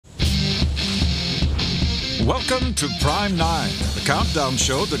Welcome to Prime 9, the countdown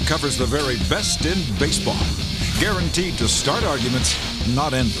show that covers the very best in baseball. Guaranteed to start arguments,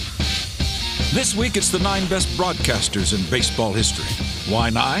 not end them. This week, it's the 9 best broadcasters in baseball history. Why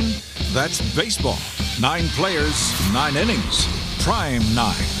 9? That's baseball. 9 players, 9 innings. Prime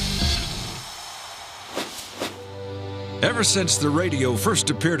 9. Ever since the radio first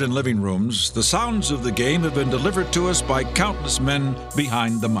appeared in living rooms, the sounds of the game have been delivered to us by countless men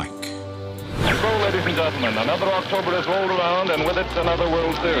behind the mic. And so, ladies and gentlemen, another October has rolled around, and with it, another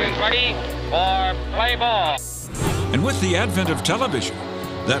World Series. Ready for play ball. And with the advent of television,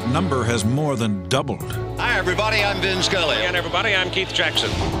 that number has more than doubled. Hi, everybody. I'm Vin Scully. And everybody, I'm Keith Jackson.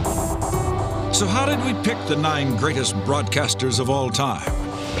 So how did we pick the 9 greatest broadcasters of all time?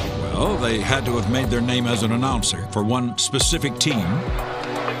 Well, they had to have made their name as an announcer for one specific team,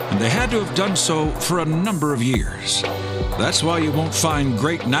 and they had to have done so for a number of years. That's why you won't find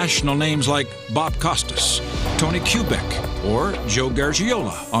great national names like Bob Costas, Tony Kubek, or Joe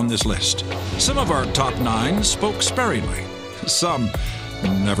Garagiola on this list. Some of our top 9 spoke sparingly. Some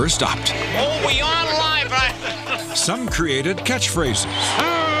never stopped. Oh, we on live, right? Some created catchphrases.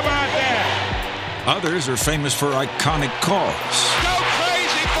 How about that? Others are famous for iconic calls. Go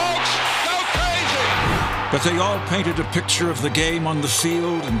crazy, folks! Go crazy! But they all painted a picture of the game on the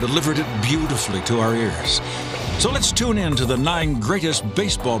field and delivered it beautifully to our ears. So let's tune in to the 9 greatest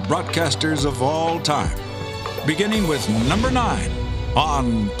baseball broadcasters of all time, beginning with number 9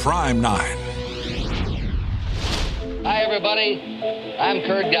 on Prime 9. Hi, everybody. I'm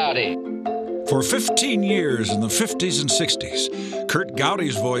Kurt Gowdy. For 15 years in the 50s and 60s, Kurt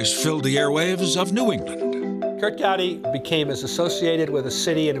Gowdy's voice filled the airwaves of New England. Kurt Gowdy became as associated with a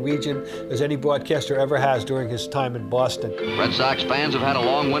city and a region as any broadcaster ever has during his time in Boston. Red Sox fans have had a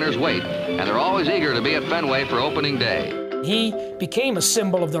long winter's wait, and they're always eager to be at Fenway for opening day. He became a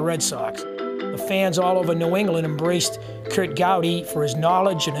symbol of the Red Sox. The fans all over New England embraced Kurt Gowdy for his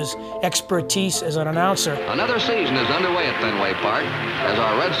knowledge and his expertise as an announcer. Another season is underway at Fenway Park as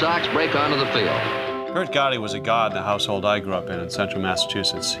our Red Sox break onto the field. Kurt Gowdy was a god in the household I grew up in central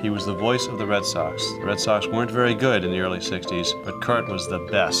Massachusetts. He was the voice of the Red Sox. The Red Sox weren't very good in the early 60s, but Kurt was the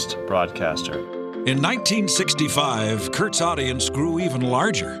best broadcaster. In 1965, Kurt's audience grew even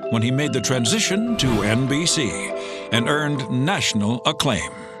larger when he made the transition to NBC and earned national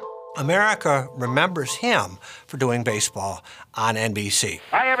acclaim. America remembers him for doing baseball on NBC.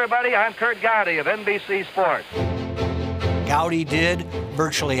 Hi, everybody. I'm Kurt Gowdy of NBC Sports. Gowdy did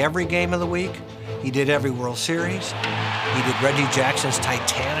virtually every game of the week. He did every World Series. He did Reggie Jackson's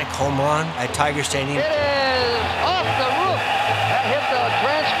Titanic home run at Tiger Stadium. It is off the roof. That hit the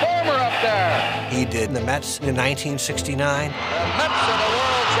transformer up there. He did the Mets in 1969. The Mets are the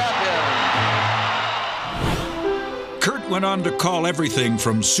world champions. Kurt went on to call everything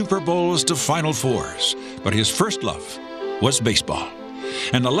from Super Bowls to Final Fours, but his first love was baseball.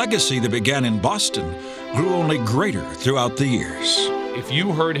 And the legacy that began in Boston grew only greater throughout the years. If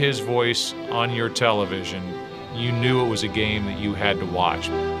you heard his voice on your television, you knew it was a game that you had to watch.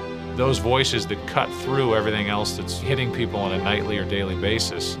 Those voices that cut through everything else that's hitting people on a nightly or daily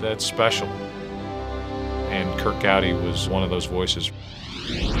basis, that's special. And Kurt Gowdy was one of those voices.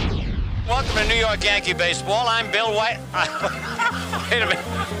 Welcome to New York Yankee baseball. I'm Bill White. Wait a minute.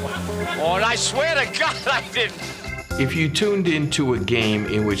 Oh, and I swear to God I didn't. If you tuned into a game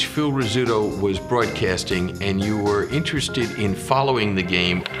in which Phil Rizzuto was broadcasting and you were interested in following the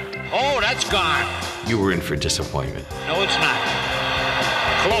game, Oh, that's gone. you were in for disappointment. No, it's not.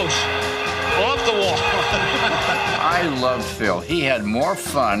 Close. Off the wall. I loved Phil. He had more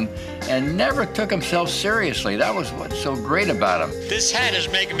fun and never took himself seriously. That was what's so great about him. This hat is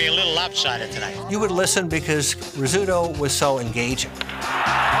making me a little lopsided tonight. You would listen because Rizzuto was so engaging.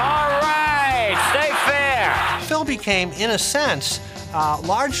 All right, stay fair. Phil became, in a sense,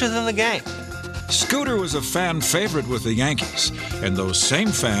 larger than the game. Scooter was a fan favorite with the Yankees, and those same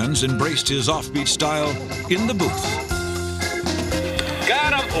fans embraced his offbeat style in the booth.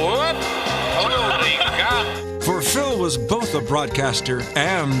 Got him. Whoop. Holy cow. For Phil was both a broadcaster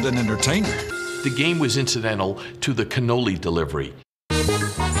and an entertainer. The game was incidental to the cannoli delivery.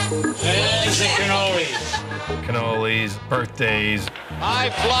 Eggs and cannolis. Cannolis, birthdays. High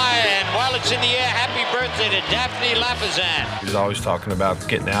flying. While it's in the air, happy birthday to Daphne Lapizan. He was always talking about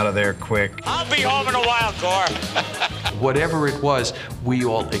getting out of there quick. I'll be home in a while, Cor. Whatever it was, we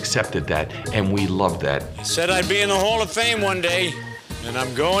all accepted that, and we loved that. Said I'd be in the Hall of Fame one day, and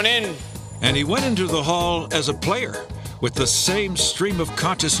I'm going in. And he went into the Hall as a player with the same stream of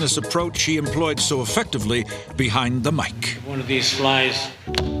consciousness approach he employed so effectively behind the mic. One of these flies.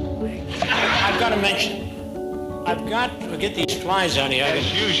 I've got to mention, I've got to get these flies out of here.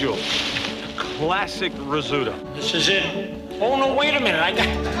 As usual. classic Rizzuto. This is it. Oh, no, wait a minute.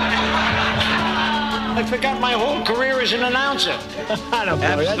 I forgot my whole career as an announcer.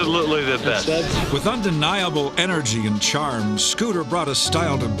 Absolutely the best. With undeniable energy and charm, Scooter brought a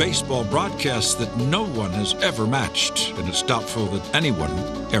style to baseball broadcasts that no one has ever matched, and it's doubtful that anyone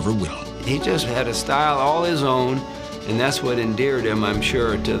ever will. He just had a style all his own, and that's what endeared him, I'm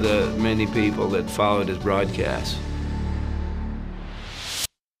sure, to the many people that followed his broadcasts.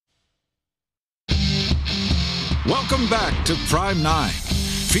 Welcome back to Prime 9,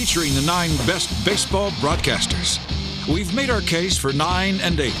 featuring the 9 best baseball broadcasters. We've made our case for 9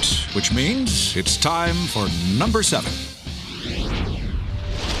 and 8, which means it's time for number 7.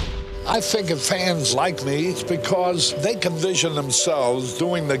 I think if fans like me, it's because they can vision themselves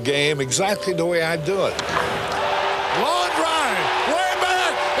doing the game exactly the way I do it. Long drive, way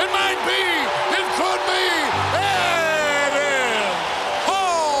back, it might be, it could be, it is!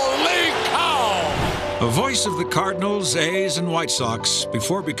 Holy cow! A voice of the Cardinals, A's, and White Sox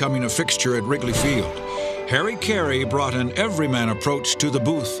before becoming a fixture at Wrigley Field, Harry Carey brought an everyman approach to the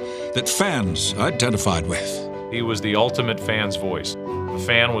booth that fans identified with. He was the ultimate fan's voice. If a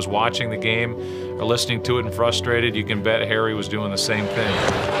fan was watching the game or listening to it and frustrated, you can bet Harry was doing the same thing.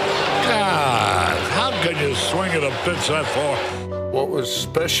 God, how could you swing at a pitch that far? What was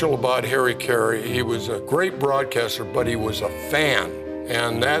special about Harry Carey, he was a great broadcaster, but he was a fan,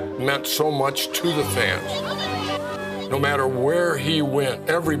 and that meant so much to the fans. No matter where he went,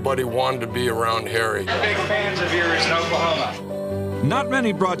 everybody wanted to be around Harry. Big fans of yours in Oklahoma. Not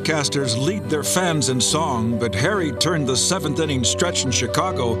many broadcasters lead their fans in song, but Harry turned the 7th inning stretch in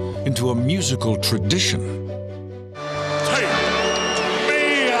Chicago into a musical tradition. Take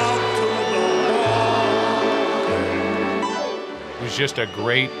me out to It was just a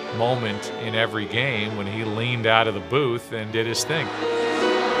great moment in every game when he leaned out of the booth and did his thing.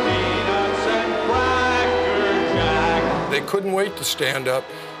 They couldn't wait to stand up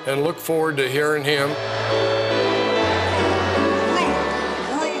and look forward to hearing him.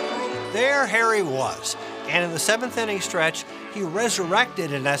 There Harry was, and in the 7th inning stretch, he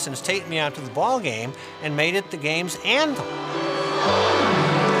resurrected, in essence, Take Me Out to the Ball Game and made it the game's anthem.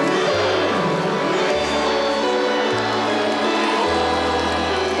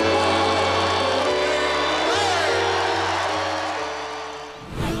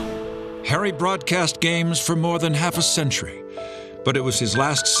 Harry broadcast games for more than half a century, but it was his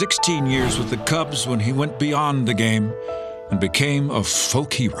last 16 years with the Cubs when he went beyond the game and became a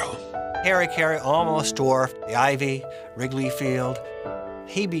folk hero. Harry Carey almost dwarfed the Ivy, Wrigley Field.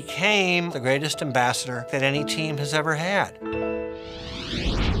 He became the greatest ambassador that any team has ever had.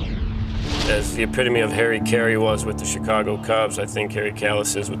 As the epitome of Harry Carey was with the Chicago Cubs, I think Harry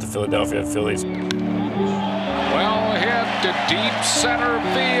Kalas is with the Philadelphia Phillies. Well hit to deep center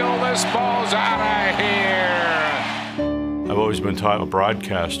field. This ball's out of here. I've always been taught a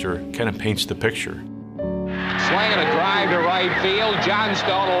broadcaster kind of paints the picture. Swinging a drive to right field.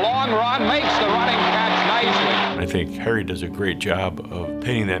 Johnstone, a long run, makes the running catch nicely. I think Harry does a great job of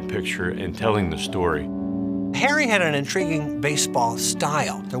painting that picture and telling the story. Harry had an intriguing baseball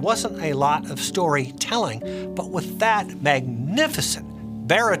style. There wasn't a lot of storytelling, but with that magnificent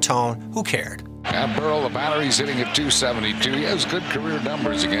baritone, who cared? And Burrell, the batter, he's hitting at 272. He has good career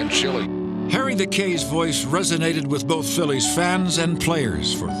numbers against Chile. Harry the K's voice resonated with both Phillies fans and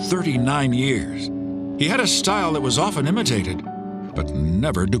players for 39 years. He had a style that was often imitated, but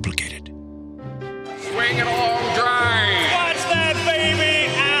never duplicated. Swinging a long drive. Watch that baby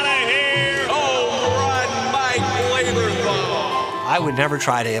out of here. Home run, Mike Blatherthal. I would never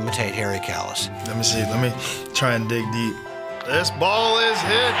try to imitate Harry Kalas. Let me see. Let me try and dig deep. This ball is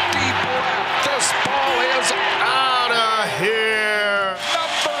hit deep left. This ball is out of here.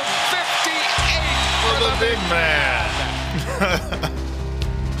 Number 58 for the big man.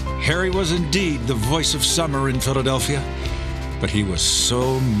 Harry was indeed the voice of summer in Philadelphia, but he was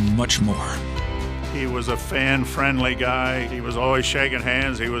so much more. He was a fan-friendly guy. He was always shaking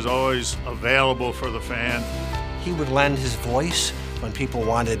hands. He was always available for the fan. He would lend his voice when people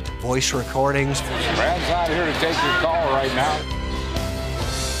wanted voice recordings. Brad's out here to take your call right now.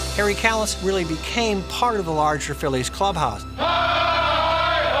 Harry Kalas really became part of the larger Phillies clubhouse.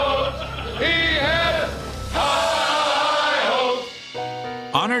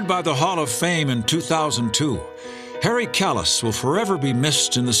 Honored by the Hall of Fame in 2002, Harry Kalas will forever be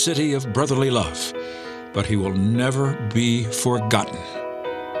missed in the city of brotherly love, but he will never be forgotten.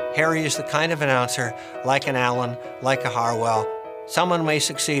 Harry is the kind of announcer, like an Allen, like a Harwell. Someone may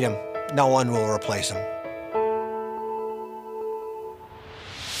succeed him, no one will replace him.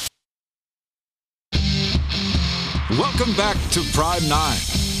 Welcome back to Prime 9,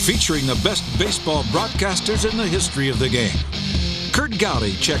 featuring the best baseball broadcasters in the history of the game. Curt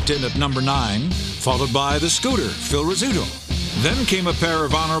Gowdy checked in at number 9, followed by the Scooter, Phil Rizzuto. Then came a pair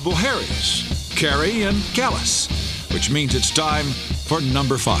of honorable Harrys, Carey and Callis, which means it's time for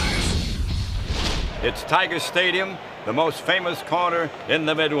number 5. It's Tiger Stadium, the most famous corner in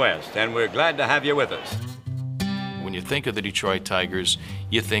the Midwest, and we're glad to have you with us. When you think of the Detroit Tigers,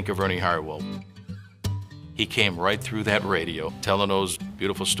 you think of Ernie Harwell. He came right through that radio, telling those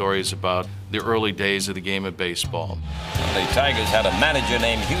beautiful stories about the early days of the game of baseball. The Tigers had a manager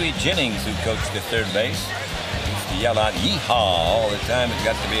named Huey Jennings who coached the third base. He used to yell out, "Yeehaw," all the time. It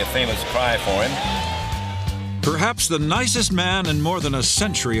got to be a famous cry for him. Perhaps the nicest man in more than a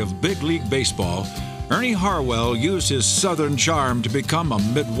century of big league baseball, Ernie Harwell used his southern charm to become a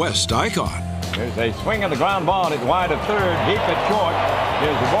Midwest icon. There's a swing of the ground ball. It's wide of third, deep at short.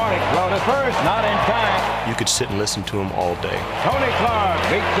 Here's the warning throw to first, not in time. You could sit and listen to him all day. Tony Clark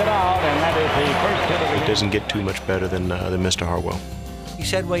beats it out, and that is the first hit of the game. It doesn't get too much better than Mr. Harwell. He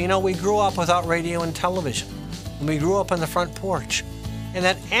said, well, you know, we grew up without radio and television, and we grew up on the front porch. And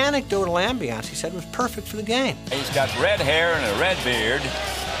that anecdotal ambiance, he said, was perfect for the game. He's got red hair and a red beard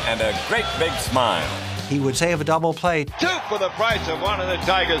and a great big smile. He would say of a double play, 2 for the price of 1 of the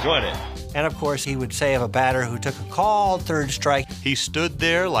Tigers winning. And of course, he would say of a batter who took a called third strike, he stood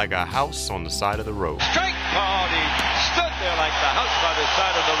there like a house on the side of the road. Strike called. He stood there like the house by the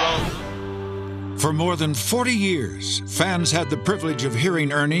side of the road. For more than 40 years, fans had the privilege of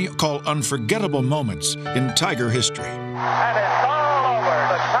hearing Ernie call unforgettable moments in Tiger history. And it's all over.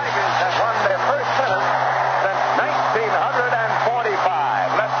 The Tigers have won their first pennant since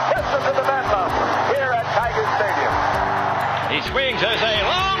 1945. Let's listen to the bedlam here at Tiger Stadium. He swings as a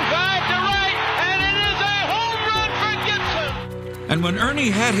long drive to right, and it is a home run for Gibson. And when Ernie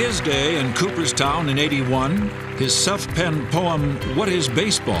had his day in Cooperstown in '81, his self-penned poem, What is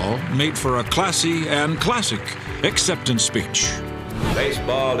Baseball, made for a classy and classic acceptance speech.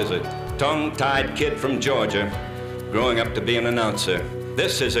 Baseball is a tongue-tied kid from Georgia growing up to be an announcer.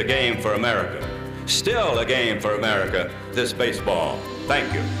 This is a game for America. Still a game for America, this baseball.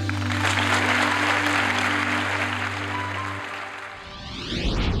 Thank you.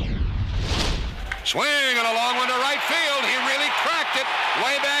 Swing and a long one to right field. He really cracked it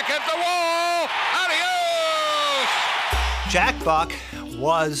way back at the wall. Adios! Jack Buck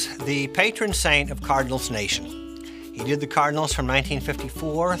was the patron saint of Cardinals Nation. He did the Cardinals from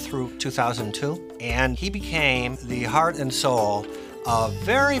 1954 through 2002, and he became the heart and soul of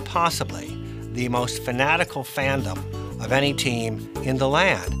very possibly the most fanatical fandom of any team in the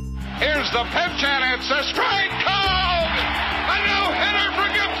land. Here's the pitch, and it's a strike called! A no-hitter for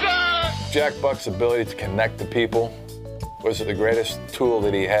Gibson! Jack Buck's ability to connect to people was the greatest tool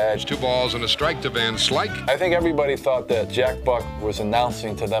that he had. 2 balls and a strike to Van Slyke. I think everybody thought that Jack Buck was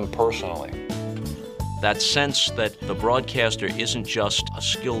announcing to them personally. That sense that the broadcaster isn't just a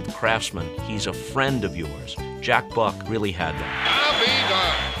skilled craftsman, he's a friend of yours. Jack Buck really had that. I'll be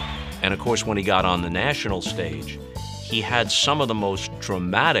darned. And of course, when he got on the national stage, he had some of the most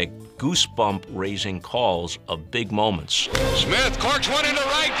dramatic, goosebump-raising calls of big moments. Smith corks one into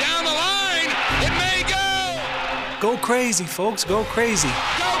right down the line. It may go. Go crazy, folks. Go crazy. Go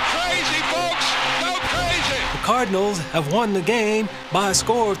crazy, folks. Go crazy. The Cardinals have won the game by a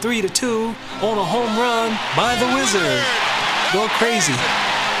score of 3-2 on a home run by the Wizard. Go crazy.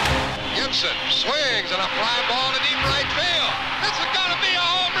 Gibson swings and a fly ball to deep right field. This is gonna be a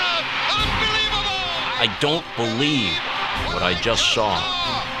home run. Unbelievable. I don't believe what I just saw.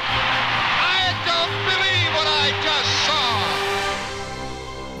 I don't believe what I just saw.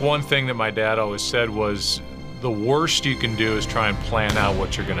 One thing that my dad always said was, the worst you can do is try and plan out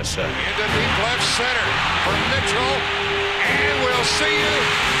what you're going to say. Into deep left center for Mitchell, and we'll see you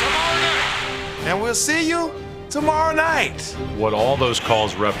tomorrow night. And we'll see you tomorrow night. What all those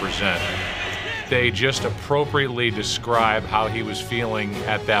calls represent, they just appropriately describe how he was feeling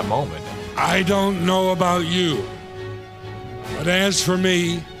at that moment. I don't know about you, but as for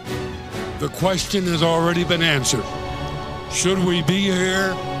me, the question has already been answered. Should we be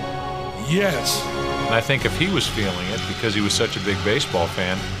here? Yes. And I think if he was feeling it, because he was such a big baseball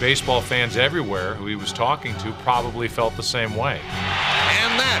fan, baseball fans everywhere who he was talking to probably felt the same way.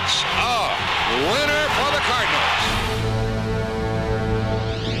 And that's a winner for the Cardinals.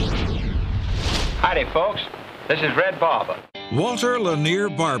 Howdy, folks. This is Red Barber. Walter Lanier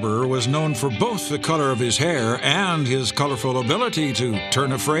Barber was known for both the color of his hair and his colorful ability to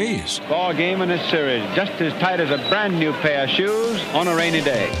turn a phrase. Ball game in this series, just as tight as a brand new pair of shoes on a rainy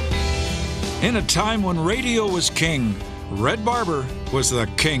day. In a time when radio was king, Red Barber was the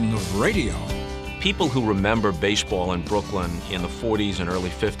king of radio. People who remember baseball in Brooklyn in the 40s and early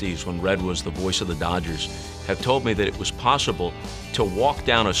 50s when Red was the voice of the Dodgers have told me that it was possible to walk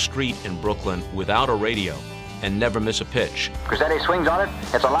down a street in Brooklyn without a radio and never miss a pitch. Cressetti swings on it.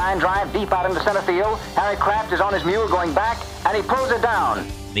 It's a line drive deep out into center field. Harry Kraft is on his mule going back, and he pulls it down.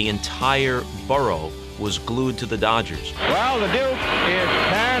 The entire borough was glued to the Dodgers. Well, the Duke is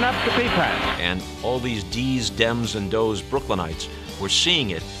tearing up the Peapack. And all these D's, Dems, and Does Brooklynites were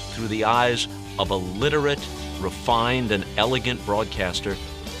seeing it through the eyes of a literate, refined, and elegant broadcaster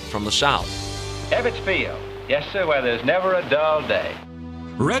from the South. Ebbets Field. Yes, sir, where there's never a dull day.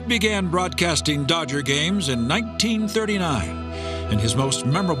 Red began broadcasting Dodger games in 1939, and his most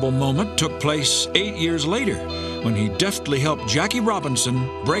memorable moment took place 8 years later when he deftly helped Jackie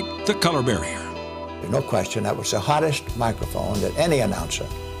Robinson break the color barrier. There's no question that was the hottest microphone that any announcer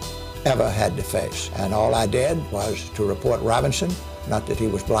ever had to face. And all I did was to report Robinson, not that he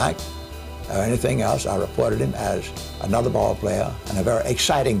was black or anything else. I reported him as another ball player and a very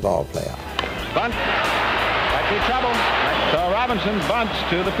exciting ball player. Bunt. Might be trouble. So Robinson bunts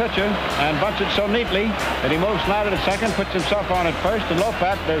to the pitcher and bunts it so neatly that he moves slider at second, puts himself on at first, and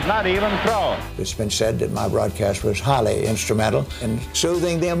Lofat does not even throw. It's been said that my broadcast was highly instrumental in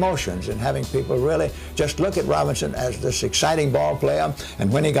soothing the emotions and having people really just look at Robinson as this exciting ball player, and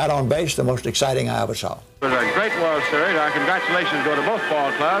when he got on base, the most exciting I ever saw. It was a great World Series. Our congratulations go to both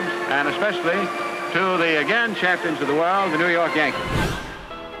ball clubs, and especially to the again champions of the world, the New York Yankees.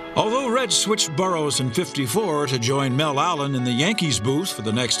 Although Red switched boroughs in '54 to join Mel Allen in the Yankees booth for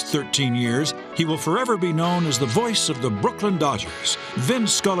the next 13 years, he will forever be known as the voice of the Brooklyn Dodgers, Vin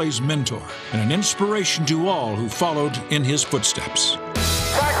Scully's mentor, and an inspiration to all who followed in his footsteps.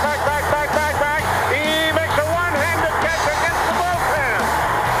 Back. He makes a one-handed catch against the bullpen.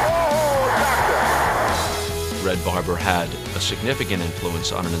 Oh, doctor. Red Barber had a significant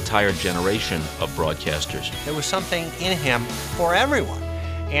influence on an entire generation of broadcasters. There was something in him for everyone.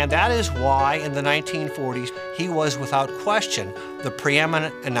 And that is why in the 1940s he was without question the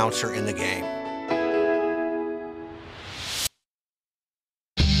preeminent announcer in the game.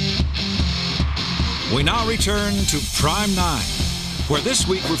 We now return to Prime 9, where this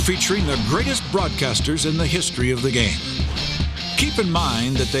week we're featuring the greatest broadcasters in the history of the game. Keep in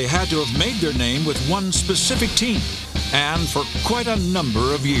mind that they had to have made their name with one specific team, and for quite a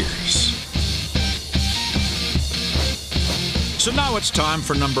number of years. So now it's time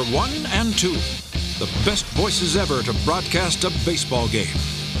for number 1 and 2, the best voices ever to broadcast a baseball game.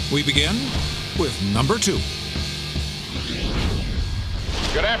 We begin with number 2.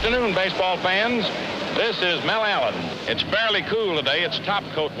 Good afternoon, baseball fans. This is Mel Allen. It's fairly cool today. It's top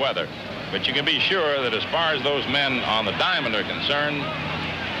coat weather. But you can be sure that as far as those men on the diamond are concerned,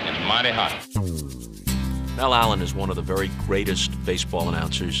 it's mighty hot. Mel Allen is one of the very greatest baseball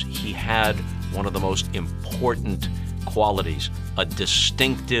announcers. He had one of the most important qualities, a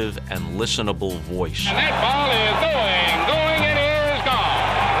distinctive and listenable voice. And that ball is going, and it is gone.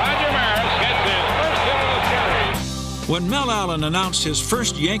 Roger Maris gets his first hit of the series. When Mel Allen announced his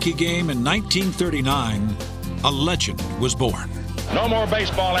first Yankee game in 1939, a legend was born. No more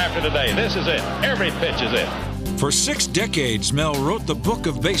baseball after today. This is it. Every pitch is it. For 6 decades, Mel wrote the book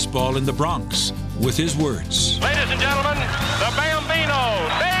of baseball in the Bronx with his words. Ladies and gentlemen, the Bambino,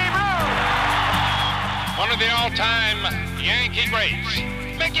 Babe Ruth. One of the all-time Yankee greats,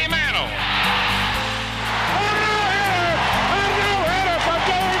 Mickey Mantle. A new hitter for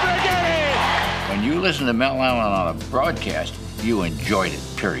Dave Rigetti. When you listen to Mel Allen on a broadcast, you enjoyed it,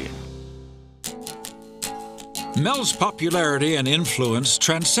 period. Mel's popularity and influence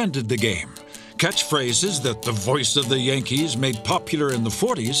transcended the game. Catchphrases that the voice of the Yankees made popular in the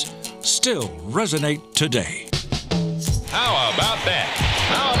 40s still resonate today. How about that?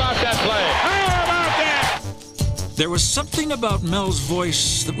 How about that play? How about that? There was something about Mel's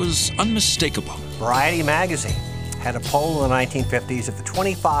voice that was unmistakable. Variety magazine had a poll in the 1950s of the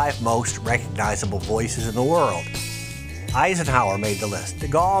 25 most recognizable voices in the world. Eisenhower made the list, de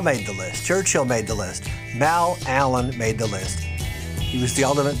Gaulle made the list, Churchill made the list, Mel Allen made the list. He was the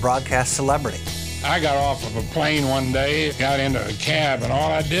ultimate broadcast celebrity. I got off of a plane one day, got into a cab, and all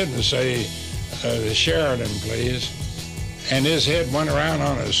I did was say, the Sheridan, please. And his head went around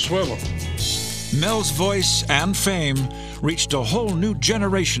on a swivel. Mel's voice and fame reached a whole new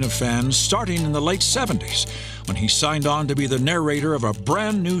generation of fans starting in the late 70s when he signed on to be the narrator of a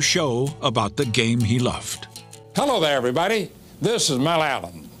brand new show about the game he loved. Hello there, everybody. This is Mel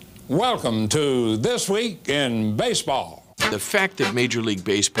Allen. Welcome to This Week in Baseball. The fact that Major League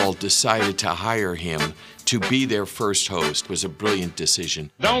Baseball decided to hire him to be their first host was a brilliant decision.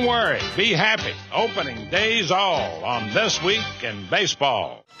 Don't worry, be happy. Opening day's all on This Week in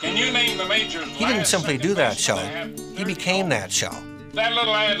Baseball. Can you name the majors? He didn't simply do that show. He became that show. That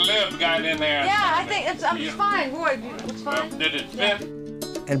little ad-lib got in there. Yeah, I think it's fine. Roy, it's fine. Did it fit?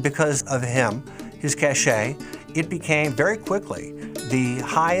 And because of him, his cachet, it became very quickly the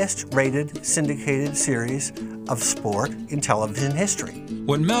highest rated syndicated series of sport in television history.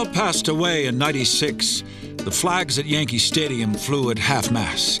 When Mel passed away in '96, the flags at Yankee Stadium flew at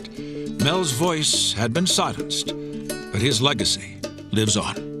half-mast. Mel's voice had been silenced, but his legacy lives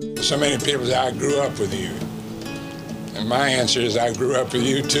on. So many people say, I grew up with you. And my answer is, I grew up with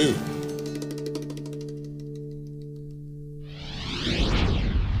you too.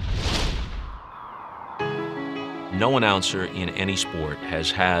 No announcer in any sport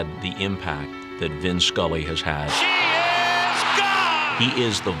has had the impact that Vin Scully has had. He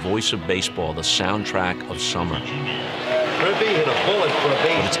is the voice of baseball, the soundtrack of summer. Kirby hit a bullet for a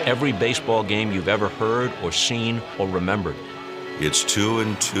base. But it's every baseball game you've ever heard or seen or remembered. It's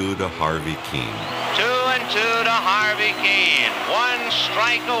 2-2 to Harvey Keene. 2-2 to Harvey Keene. One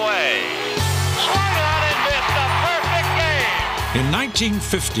strike away. Swung on and missed a perfect game. In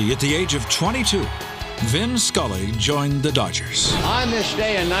 1950, at the age of 22, Vin Scully joined the Dodgers. On this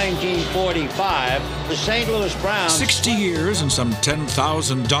day in 1945, the St. Louis Browns... 60 years and some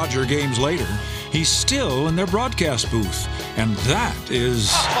 10,000 Dodger games later, he's still in their broadcast booth. And that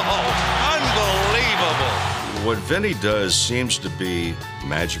is... Unbelievable! What Vinny does seems to be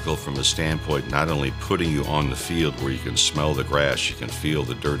magical from a standpoint, not only putting you on the field where you can smell the grass, you can feel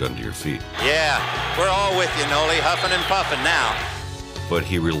the dirt under your feet. Yeah, we're all with you, Noli, huffing and puffing now. But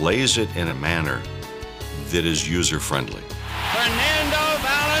he relays it in a manner that is user-friendly. Fernando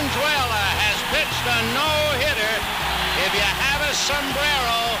Valenzuela has pitched a no-hitter. If you have a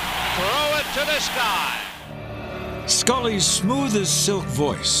sombrero, throw it to the sky. Scully's smooth as silk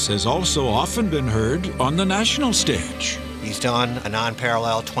voice has also often been heard on the national stage. He's done a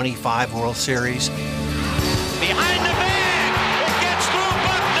non-parallel 25 World Series. Behind the bag, it gets through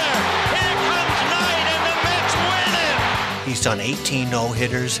Buckner. Here comes Knight, and the Mets win it. He's done 18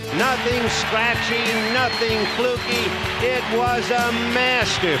 no-hitters. Nothing scratchy, nothing fluky. It was a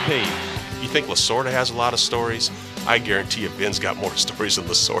masterpiece. You think Lasorda has a lot of stories? I guarantee you Vin's got more stories than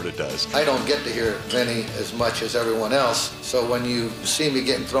Lasorda does. I don't get to hear Vinny as much as everyone else, so when you see me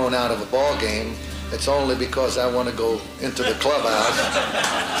getting thrown out of a ball game, it's only because I want to go into the clubhouse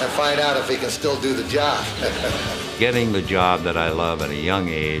and find out if he can still do the job. Getting the job that I love at a young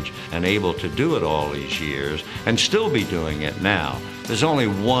age and able to do it all these years and still be doing it now, there's only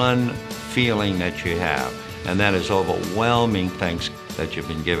one feeling that you have, and that is overwhelming thanks that you've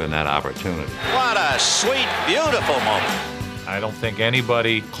been given that opportunity. What a sweet, beautiful moment. I don't think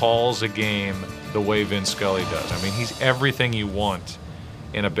anybody calls a game the way Vin Scully does. I mean, he's everything you want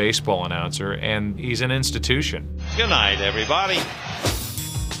in a baseball announcer, and he's an institution. Good night, everybody.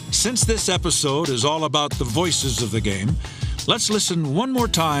 Since this episode is all about the voices of the game, let's listen one more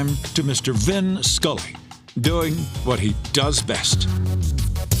time to Mr. Vin Scully doing what he does best.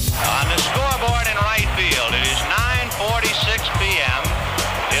 On the scoreboard in right field, it is 9:46 p.m.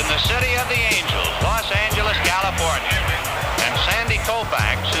 in the city of the Angels, Los Angeles, California. And Sandy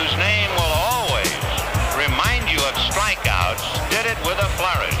Koufax, whose name will always remind you of strikeouts, did it with a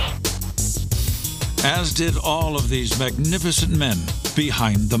flourish. As did all of these magnificent men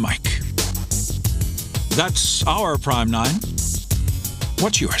behind the mic. That's our Prime 9.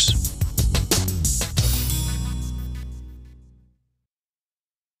 What's yours?